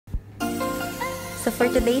So for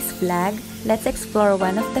today's vlog, let's explore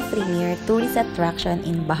one of the premier tourist attraction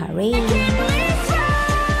in Bahrain.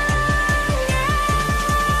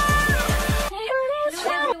 Hello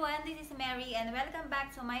everyone, this is Mary and welcome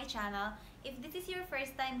back to my channel. If this is your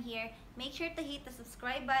first time here, make sure to hit the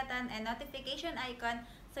subscribe button and notification icon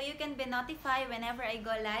so you can be notified whenever I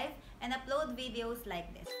go live and upload videos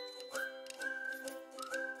like this.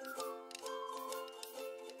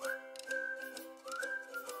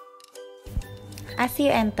 As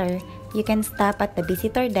you enter, you can stop at the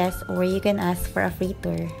visitor desk or you can ask for a free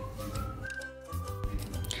tour.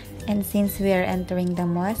 And since we are entering the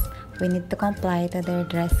mosque, we need to comply to their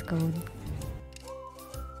dress code.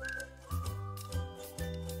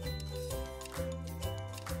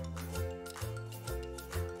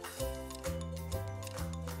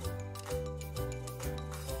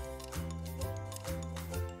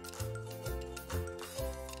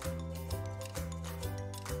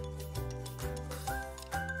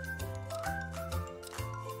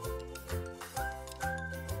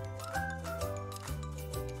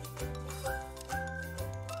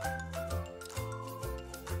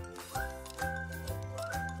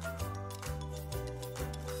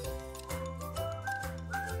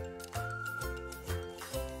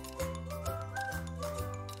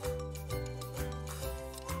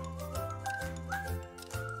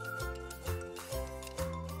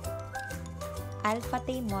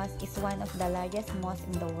 Al-Fateh Mosque is one of the largest mosques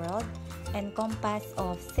in the world, encompassed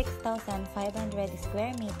of 6,500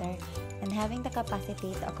 square meter and having the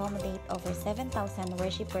capacity to accommodate over 7,000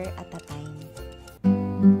 worshippers at a time.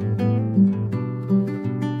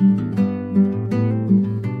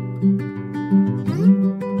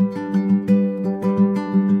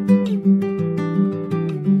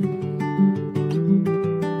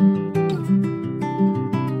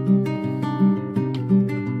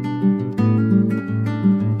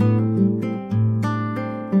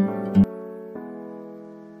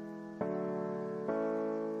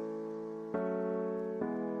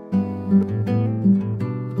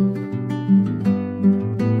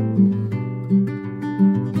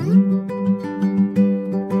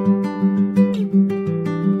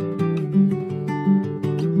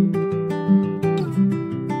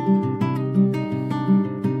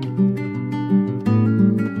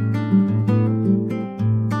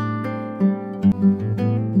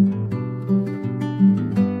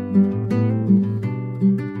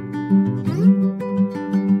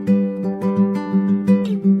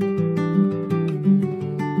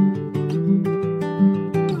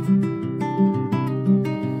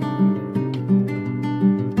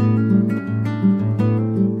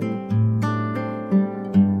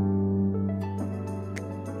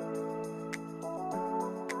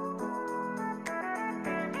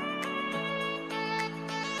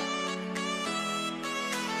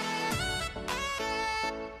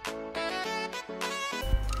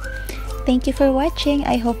 Thank you for watching.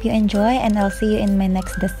 I hope you enjoy and I'll see you in my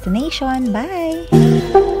next destination. Bye!